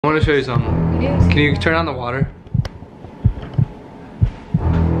I want to show you something. Yes. Can you turn on the water?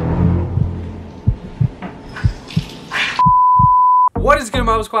 What is good,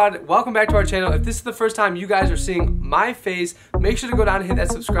 Marble Squad? Welcome back to our channel. If this is the first time you guys are seeing my face, make sure to go down and hit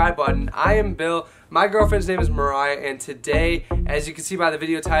that subscribe button. I am Bill. My girlfriend's name is Mariah, and today, as you can see by the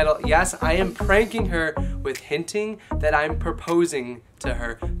video title, yes, I am pranking her with hinting that I'm proposing to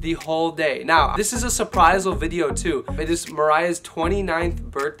her the whole day. Now, this is a surprisal video too. It is Mariah's 29th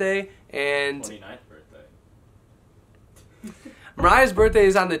birthday, and 29th birthday. Mariah's birthday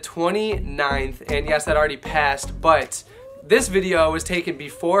is on the 29th, and yes, that already passed, but this video was taken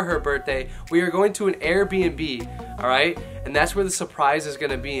before her birthday. We are going to an Airbnb, alright? And that's where the surprise is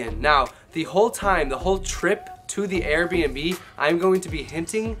gonna be in. Now, the whole time, the whole trip to the Airbnb, I'm going to be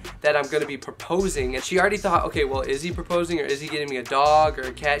hinting that I'm gonna be proposing. And she already thought, okay, well, is he proposing or is he getting me a dog or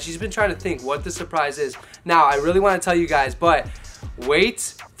a cat? She's been trying to think what the surprise is. Now, I really wanna tell you guys, but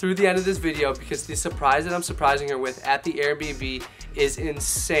wait through the end of this video because the surprise that I'm surprising her with at the Airbnb is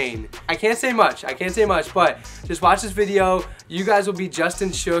insane. I can't say much, but just watch this video. You guys will be just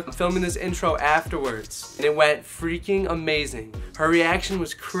in shook. I'm filming this intro afterwards, and it went freaking amazing. Her reaction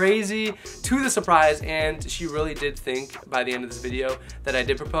was crazy to the surprise, and she really did think by the end of this video that I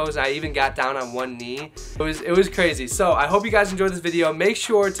did propose. I even got down on one knee. It was crazy. So I hope you guys enjoyed this video. Make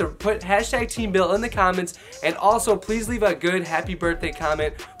sure to put hashtag Team Bill in the comments, and also please leave a good happy birthday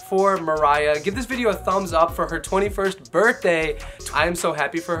comment for Mariah. Give this video a thumbs up for her 21st birthday. I am so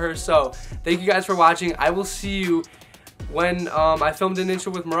happy for her. So thank you guys for watching. I will see you when I filmed an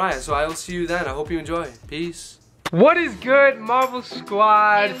intro with Mariah. So I will see you then. I hope you enjoy. Peace. What is good, Marble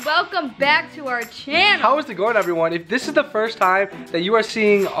Squad? And welcome back to our channel. How is it going, everyone? If this is the first time that you are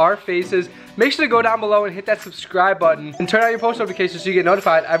seeing our faces, make sure to go down below and hit that subscribe button and turn on your post notifications so you get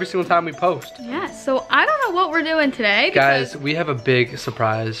notified every single time we post. Yeah, so I don't know what we're doing today. Guys, we have a big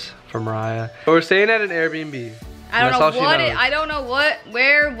surprise for Mariah. We're staying at an Airbnb. I don't know what it, I don't know what,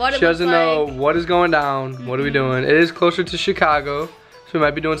 where, what it looks like. She doesn't know what is going down. What are we doing? It is closer to Chicago, so we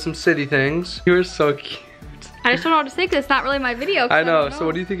might be doing some city things. You are so cute. I just don't know what to say because it's not really my video. I know. So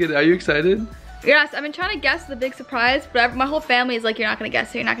what do you think? Are you excited? Yes, I've been trying to guess the big surprise, but my whole family is like, you're not gonna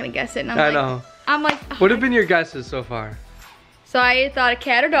guess it, you're not gonna guess it. And I know. I'm like, oh, what have been your guesses so far? So I thought a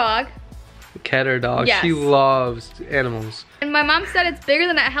cat or dog. A cat or dog? Yes. She loves animals. And my mom said it's bigger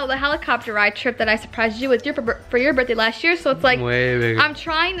than the helicopter ride trip that I surprised you with for your birthday last year. So it's like, way bigger. I'm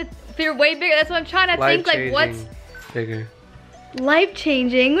trying to figure way bigger. That's what I'm trying to think, like what's bigger.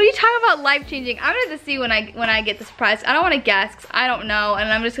 Life-changing? What are you talking about life-changing? I'm gonna have to see when I get the surprise. I don't want to guess because I don't know, and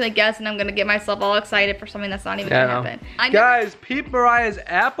I'm just gonna guess and I'm gonna get myself all excited for something that's not even gonna happen. Guys, peep Mariah's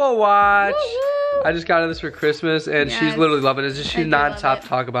Apple Watch. Woo-hoo. I just got her this for Christmas, and she's literally loving it. It's just she's non-stop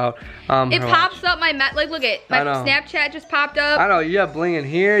talk about it her pops watch. up my like look at my Snapchat just popped up. I know you have bling in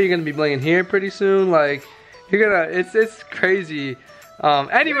here. You're gonna be blinging here pretty soon. Like you're gonna, it's crazy.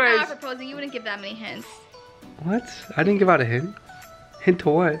 Anyways, you're not proposing. You wouldn't give that many hints. What? I didn't give out a hint. Hint to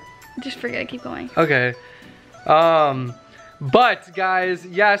what? Just forget it, keep going. Okay. But guys,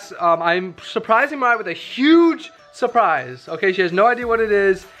 yes, I'm surprising Mariah with a huge surprise. Okay, she has no idea what it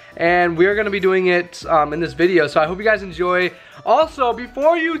is, and we're gonna be doing it in this video. So I hope you guys enjoy. Also,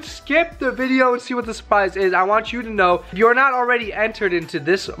 before you skip the video and see what the surprise is, I want you to know if you're not already entered into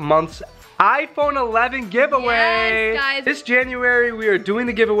this month's iPhone 11 giveaway. Yes, guys. This January we are doing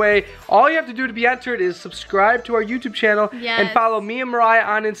the giveaway. All you have to do to be entered is subscribe to our YouTube channel and follow me and Mariah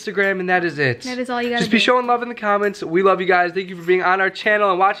on Instagram, and that is it. That is all you gotta do. Just be showing love in the comments. We love you guys. Thank you for being on our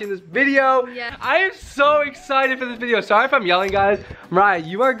channel and watching this video. Yeah. I am so excited for this video. Sorry if I'm yelling, guys. Mariah,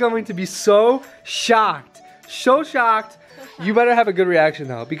 you are going to be so shocked. So shocked. You better have a good reaction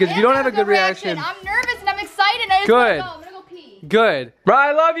though, because if you don't have a good reaction, I'm nervous and I'm excited. I just good. wanna go. I'm gonna go pee. Good. Mariah,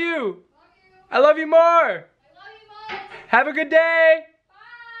 I love you. I love you more. I love you much. Have a good day.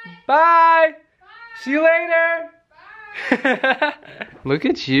 Bye. Bye. Bye. See you later. Bye. Look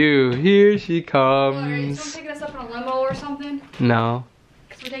at you. Here she What, are you comes. still picking us up in a limo or something? No.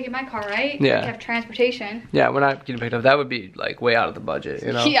 Because we're taking my car, right? Yeah. We have transportation. Yeah, we're not getting picked up. That would be like way out of the budget,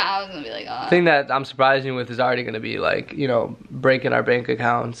 you know? Yeah, I was going to be like, The thing that I'm surprising you with is already going to be like, you know, breaking our bank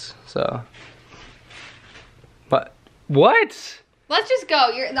accounts, so. But, what? Let's just go.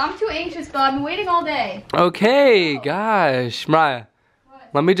 I'm too anxious, Bill. I've been waiting all day. Okay, gosh. Mariah, What?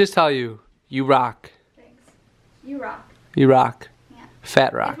 let me just tell you, you rock. Thanks. You rock. You rock. Yeah.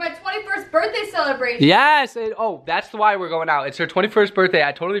 Fat rock. It's my 21st birthday celebration. Yes! Oh, that's why we're going out. It's her 21st birthday.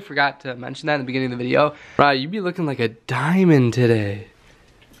 I totally forgot to mention that in the beginning of the video. Mariah, you be looking like a diamond today.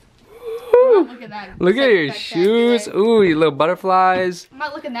 Oh, Woo! Look at that. Look at your shoes. Ooh, your little butterflies. I'm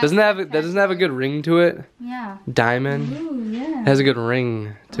not looking that. Doesn't have a good ring to it? Yeah. Diamond. Ooh, yeah. It has a good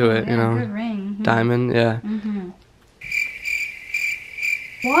ring to it, yeah, you know. Good ring. Diamond, yeah.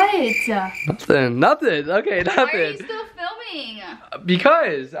 What? Nothing. Okay, nothing. Why are you still filming?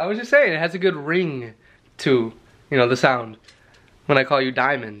 Because I was just saying it has a good ring to, you know, the sound when I call you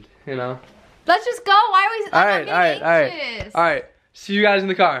Diamond, you know. Let's just go. Why are we? All right. See you guys in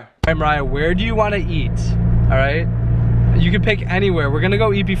the car. All right, Mariah, where do you want to eat? All right. You can pick anywhere. We're gonna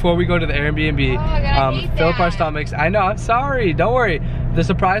go eat before we go to the Airbnb. Oh my God, I hate fill up our that. stomachs. I know. I'm sorry. Don't worry. The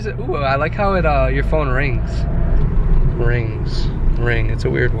surprise. Ooh, I like how it. Your phone rings. Rings. Ring. It's a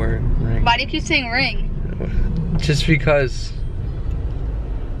weird word. Ring. Why do you keep saying ring? Just because.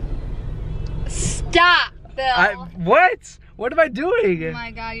 Stop, Bill. What? What am I doing? Oh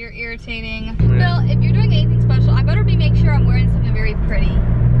my God, you're irritating. Bill, if you're doing anything special, I better make sure I'm wearing something very pretty.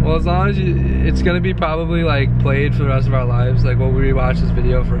 Well, as long as it's gonna be probably like played for the rest of our lives. Like we'll rewatch this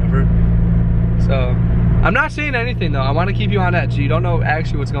video forever. So, I'm not saying anything though. I want to keep you on edge. So you don't know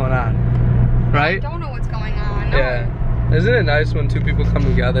actually what's going on, right? I don't know what's going on. No. Yeah. Isn't it nice when two people come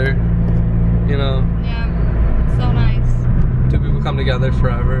together? You know. Yeah. It's so nice. Two people come together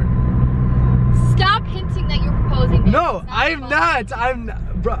forever. Stop hinting that you're proposing. Babe. No, I'm not.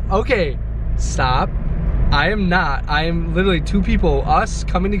 Okay, stop. I am not. I am literally two people, us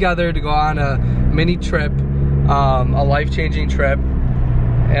coming together to go on a mini trip, a life-changing trip.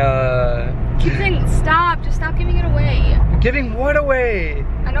 Keep saying stop. Just stop giving it away. Giving what away?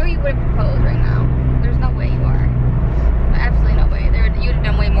 I know you wouldn't propose right now. There's no way you are. Absolutely no way. You'd have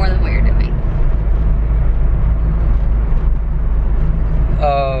done way more than what you're doing.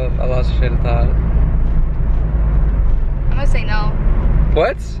 I lost a train of thought. I'm gonna say no.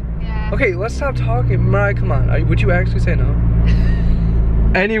 What? Yeah. Okay, let's stop talking. Mariah, come on. Would you actually say no?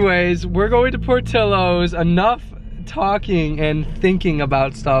 Anyways, we're going to Portillo's. Enough talking and thinking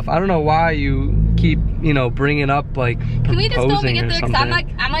about stuff. I don't know why you keep, you know, bringing up like proposing. Can we just go and get there? Because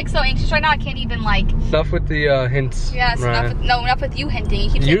I'm like so anxious right now. I can't even like. Enough with the hints. Yes. Right. Enough with you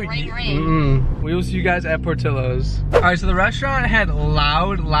hinting. You keep saying ring. We will see you guys at Portillo's. All right, so the restaurant had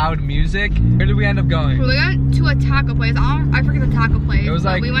loud music. Where did we end up going? We went to a taco place. I forget the taco place. It was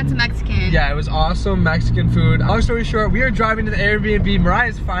like we went to Mexican. Yeah, it was awesome Mexican food. Long story short, we are driving to the Airbnb.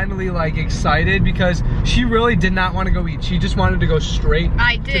 Mariah's finally like excited because she really did not want to go eat. She just wanted to go straight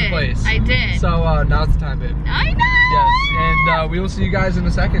to the place. I did. So now's the time, babe. I know. Yes, and we will see you guys in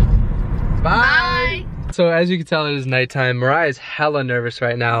a second. Bye. So as you can tell, it is nighttime. Mariah's hella nervous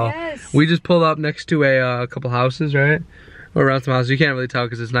right now. Yes. We just pulled up next to a couple houses, right? Or around some houses. You can't really tell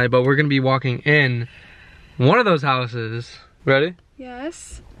because it's night, but we're gonna be walking in one of those houses. Ready?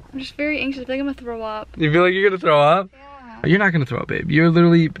 Yes. I'm just very anxious. I think I'm gonna throw up. You feel like you're gonna throw up? Yeah. You're not gonna throw up, babe. You're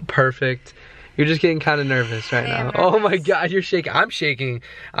literally perfect. You're just getting kind of nervous right now. Oh my God, you're shaking. I'm shaking.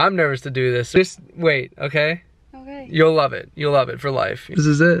 I'm nervous to do this. Just wait, okay? Okay. You'll love it. You'll love it for life. This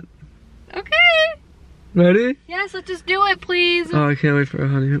is it. Okay. Ready? Yes, let's just do it, please. Oh, I can't wait for our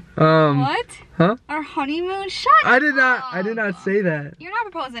honeymoon. What? Huh? Our honeymoon? Shut up. I did not say that. You're not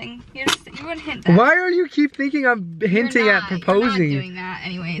proposing. You wouldn't hint that. Why are you keep thinking I'm hinting at proposing? You're not doing that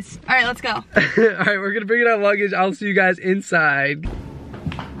anyways. All right, let's go. All right, we're gonna bring in our luggage. I'll see you guys inside.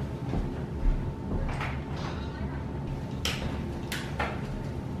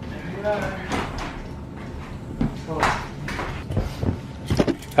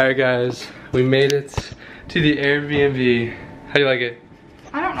 Alright guys, we made it to the Airbnb. How do you like it?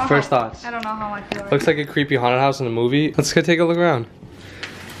 I don't know. First thoughts. I don't know how I feel. Looks like a creepy haunted house in a movie. Let's go take a look around.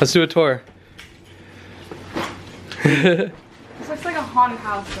 Let's do a tour. This looks like a haunted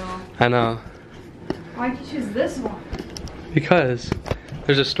house though. I know. Why'd you choose this one? Because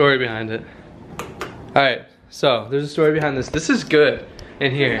there's a story behind it. Alright, so there's a story behind this. This is good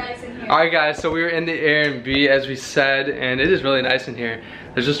in here. Nice in here. Alright guys, so we were in the Airbnb as we said, and it is really nice in here.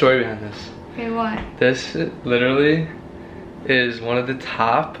 There's a story behind this. Okay, what? This literally is one of the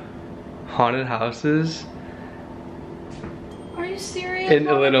top haunted houses Are you serious? in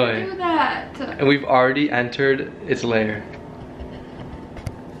Why would Illinois. you do that? And we've already entered its lair.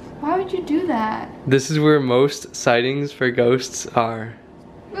 Why would you do that? This is where most sightings for ghosts are.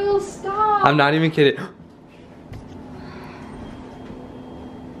 Will, stop. I'm not even kidding.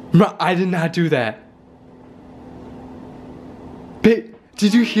 Bro, I did not do that. Babe,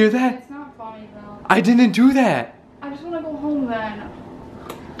 did you hear that? It's not funny though. I didn't do that. I just want to go home then.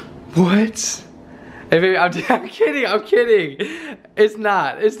 What? Hey baby, I'm kidding. It's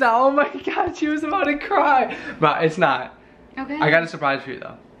not. Oh my God, she was about to cry. But it's not. Okay. I got a surprise for you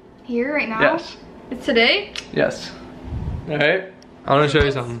though. Here right now? Yes. It's today? Yes. Alright. I want to show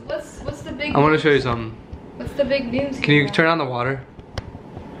you something. What's What's the big I want to show you something. What's the big news? Can you turn on the water?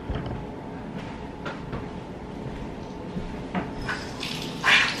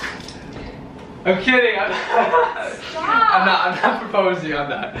 I'm kidding. I'm not proposing. I'm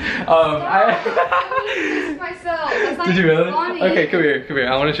not. Myself. That's not Did you really? funny. Okay, come here. Come here.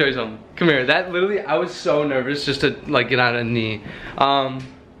 I want to show you something. Come here. That literally, I was so nervous just to like get on a knee.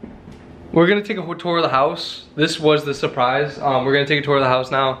 We're gonna take a tour of the house. This was the surprise. We're gonna take a tour of the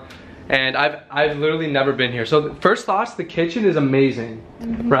house now, and I've literally never been here. So first thoughts, the kitchen is amazing,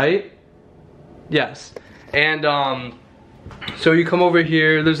 right? Yes. And so you come over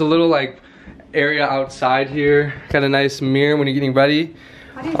here. There's a little like area outside here. Got a nice mirror when you're getting ready.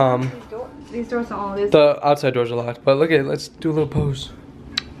 How do you lock these doors don't all these. The outside doors are locked, but look at it. Let's do a little pose.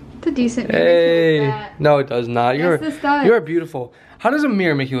 It's a decent mirror. Hey, no, it does not. Yes, this does. You're beautiful. How does a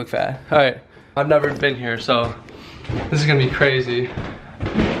mirror make you look fat? All right, I've never been here, so this is gonna be crazy.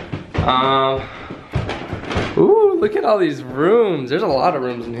 Ooh, look at all these rooms. There's a lot of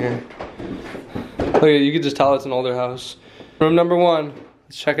rooms in here. Look, you can just tell it's an older house. Room number 1.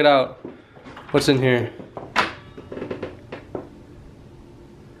 Let's check it out. What's in here?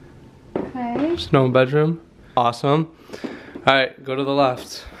 Okay. There's no bedroom. Awesome. All right, go to the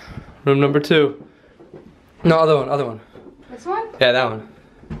left. Room number 2. No, other one. This one? Yeah, that one.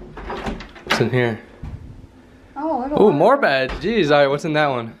 What's in here? Oh, look at Ooh, more bed. Jeez, all right, what's in that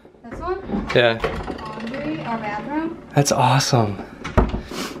one? This one? Yeah. Laundry or bathroom? That's awesome.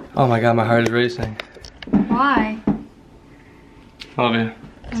 Oh my God, my heart is racing. Why? I love you.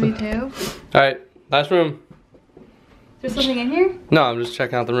 Me too. All right, last room. There's something in here? No, I'm just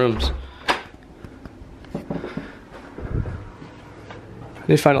checking out the rooms. I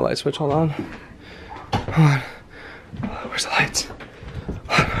need to find a light switch, hold on. Hold on. Where's the lights?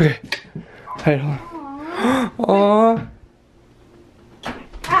 Okay. All right, hold on. Aww.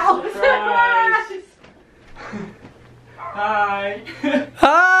 Ow! Hi.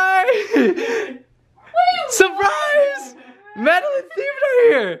 Hi! Surprise! Madeline and Steven are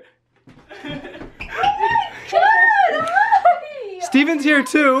here! Steven's here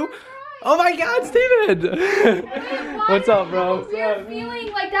too. Oh my God, Steven! What's up, bro? Weird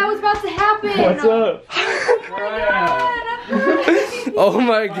feeling like that was about to happen. What's up? Oh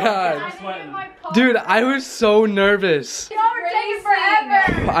my God. Dude, I was so nervous. Y'all were taking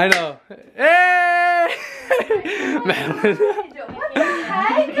forever. I know. Hey! Madeline. What the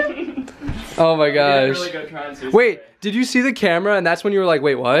heck? Oh my gosh. Really go try and see Wait, did you see the camera and that's when you were like,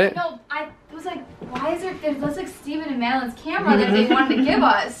 wait, what? No, I was like, why is there's like Steven and Madeline's camera that they wanted to give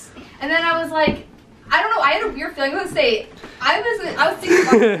us. And then I was like, I don't know, I had a weird feeling. I was thinking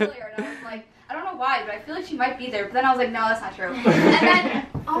about it earlier and I was like, I don't know why, but I feel like she might be there. But then I was like, no, that's not true. And then,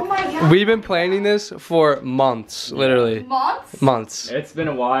 oh my God. We've been planning this for months, literally. Months? Months. It's been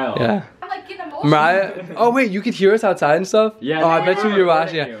a while. Yeah. I'm like getting emotional. Mariah, oh wait, you could hear us outside and stuff? Yeah. Oh, I bet you we're were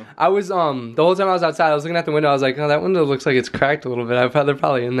watching. recording Yeah. I was, the whole time I was outside, I was looking at the window, I was like, oh, that window looks like it's cracked a little bit. They're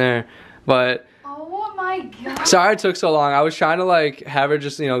probably in there. But, Oh my God. sorry it took so long. I was trying to like, have her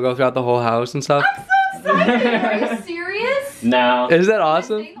just, go throughout the whole house and stuff. I'm so excited. Are you serious? No. Is that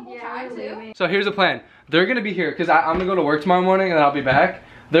awesome? Staying the whole time too? So here's the plan. They're gonna be here, because I'm gonna go to work tomorrow morning and then I'll be back.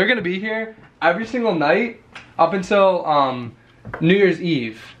 They're gonna be here every single night up until New Year's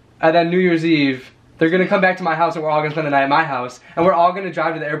Eve. And then New Year's Eve, they're gonna come back to my house and we're all gonna spend the night at my house. And we're all gonna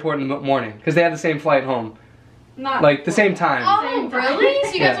drive to the airport in the morning, because they have the same flight home. Like the same time. Oh, really?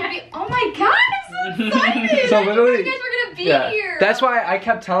 So you guys Yeah. will be, oh my God, I'm so excited. So I didn't know literally- you guys were gonna be Yeah. here. That's why I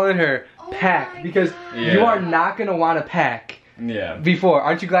kept telling her, Oh my pack, because God. you Yeah. are not gonna wanna pack Yeah. before.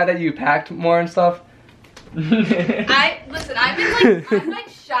 Aren't you glad that you packed more and stuff? Listen, I'm like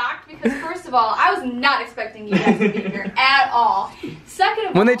shocked because first of all, I was not expecting you guys to be here at all. Second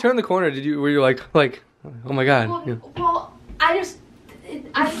of When all, they turned the corner, were you like, oh my God? well, Yeah. well, I'm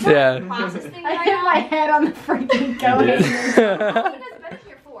Yeah. not processing I right hit now. my head on the freaking You goat. did. How long have you guys been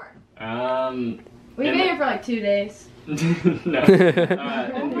here for? We've been here for like 2 days. No.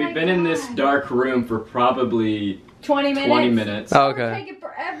 And we've been in this dark room for probably 20 minutes. 20 minutes. Oh, It's okay. taking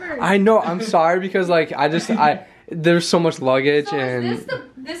forever. I know. I'm sorry because there's so much luggage So and is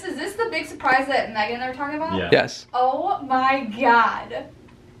this the big surprise that Megan and I were talking about? Yeah. yes. Oh my God.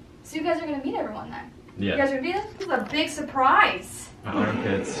 So you guys are gonna meet everyone then? You guys Yeah. are gonna be there? This is a big surprise.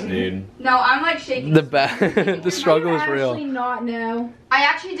 Armpits, dude. No, I'm like shaking. The struggle is Actually real. not know. I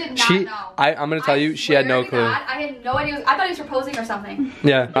actually did not She, know. I'm gonna tell you, she had no swear to clue. God, I had no idea. I thought he was proposing or something.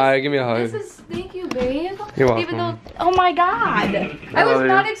 Yeah. Give me a hug. Thank you, babe. You're welcome. Even though, oh my God, I I was love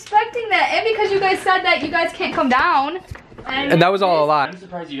not you. expecting that. And because you guys said that you guys can't come down, And that was all a lie. I'm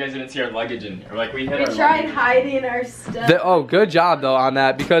surprised you guys didn't see our luggage in here. Like we hid We our tried luggage. hiding our stuff. Oh, good job though on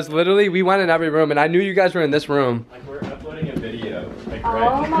that, because literally we went in every room and I knew you guys were in this room. Like we're uploading a video. Like Oh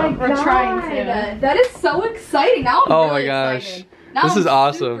right my now. We're god. trying to. That is so exciting. Now I'm Oh really my gosh. excited. Now This I'm is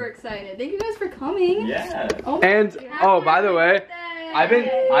awesome. Super excited. Thank you guys for coming. Yeah. Oh my And oh, by the way, I've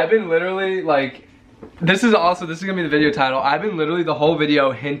been literally like, this is gonna be the video title. I've been literally the whole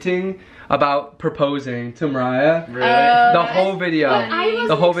video hinting about proposing to Mariah. Really? The whole video. But I wasn't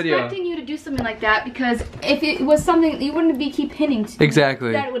The whole video. expecting you to do something like that, because if it was something you wouldn't be keep hinting to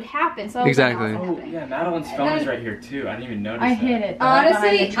Exactly. that it would happen. So I was Exactly. Like, oh, it's Oh happening. yeah, Madeline's phone is right here too. I didn't even notice I that. hid it. though, Honestly,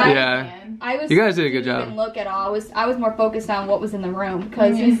 behind the trash Yeah. can. I was. You guys did a good didn't job. Even look at all. I was more focused on what was in the room,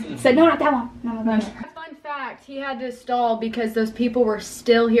 because he said no, not that one. No, no, no. Fun fact: he had to stall because those people were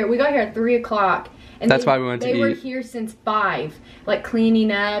still here. We got here at 3 o'clock. And That's why we went to They were eat. here since 5, like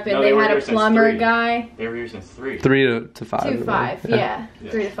cleaning up, and No, they they were had here a since plumber 3. guy. They were here since 3. 3 to 5. 2 to 5, yeah.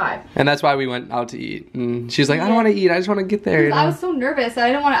 3 to 5. And that's why we went out to eat. And she's like, I don't want to eat. I just want to get there. You know? I was so nervous. I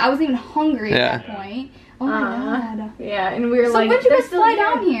didn't want to. I wasn't even hungry Yeah. at that point. Oh my god. Yeah, and we were So like, when did you "They're guys still fly here."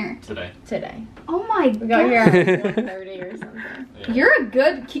 down here? Today. Today. Oh my We got god. here at 1:30 or something. Yeah. You're a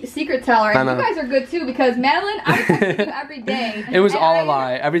good secret teller, I and you know. guys are good too, because Madeline, I was texting you every day. It was and all I- a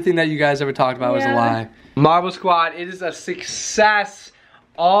lie. Everything that you guys ever talked about was a Yeah. lie. Marble Squad, it is a success.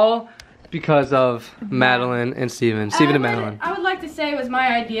 All because of Madeline and Steven. Steven and Madeline. I would like to say it was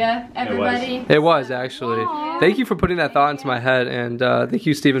my idea, everybody. It was actually. Aw. Thank you for putting that thought into my head, and thank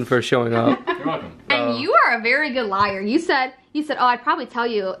you, Steven, for showing up. You're welcome. And you are a very good liar. You said, oh, I'd probably tell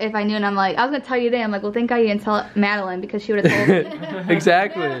you if I knew, and I'm like, I was gonna tell you today. I'm like, well, thank God you didn't tell Madeline, because she would have told me.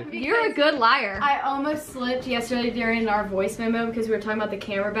 Exactly. You're a good liar. I almost slipped yesterday during our voice memo because we were talking about the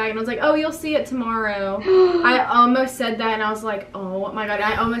camera bag, and I was like, oh, you'll see it tomorrow. I almost said that, and I was like, oh my god.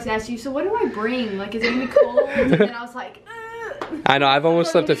 I almost asked you, so what do I bring? Like, is it gonna be cold? And then I was like, I know, I've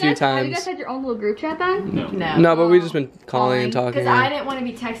almost slept a few Have you guys times. had your own little group chat then? No. No, but we've just been calling and talking. Because I didn't want to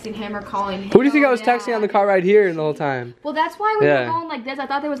be texting him or calling him. Who do you think I was texting on the car right here the whole time? Well, that's why we Yeah. were going like this. I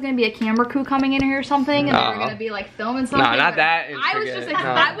thought there was gonna be a camera crew coming in here or something, and they were No. gonna be like filming something. No, not but that I was just, intricate.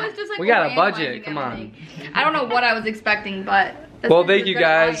 No. I was just like, We got a overanalyzing budget, come on. everything. I don't know what I was expecting, but. that's Well, pretty thank you good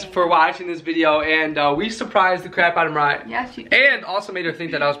guys lying. for watching this video, and we surprised the crap out of Mariah. Yeah, she. And also made her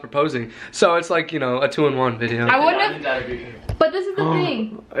think that I was proposing. So it's like, you know, a 2-in-1 video. I wouldn't Diamond have. out of your ear. But this is the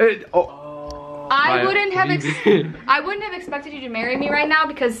thing. Oh, I Mariah, wouldn't have. what do you mean? I wouldn't have expected you to marry me right now,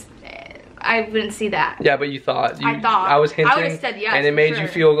 because I wouldn't see that. Yeah, but you thought. I thought. I was hinting. I would've said yes, and it for made sure. you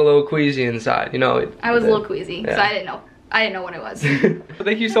feel a little queasy inside, you know. I was a little queasy, so Yeah. I didn't know. I didn't know what it was. So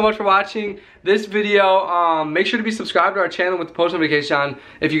thank you so much for watching this video. Make sure to be subscribed to our channel with the post notification on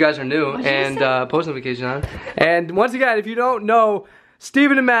if you guys are new, What'd you and say? post notification on. And once again, if you don't know,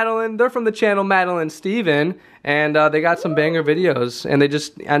 Steven and Madeline, they're from the channel Madeline Steven, and they got some banger videos, and they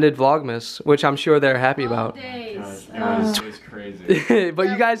just ended Vlogmas, which I'm sure they're happy about. Days. It was crazy. But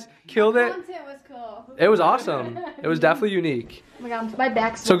you guys killed it. Content was cool. It was awesome. It was definitely unique. Oh my god, my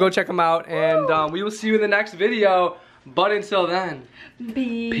back's So go check them out, and we will see you in the next video. But until then,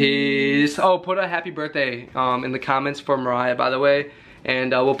 peace. Oh, put a happy birthday in the comments for Mariah, by the way.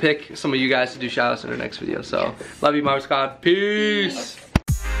 And we'll pick some of you guys to do shout outs in our next video. So, love you, Marble Squad. Peace.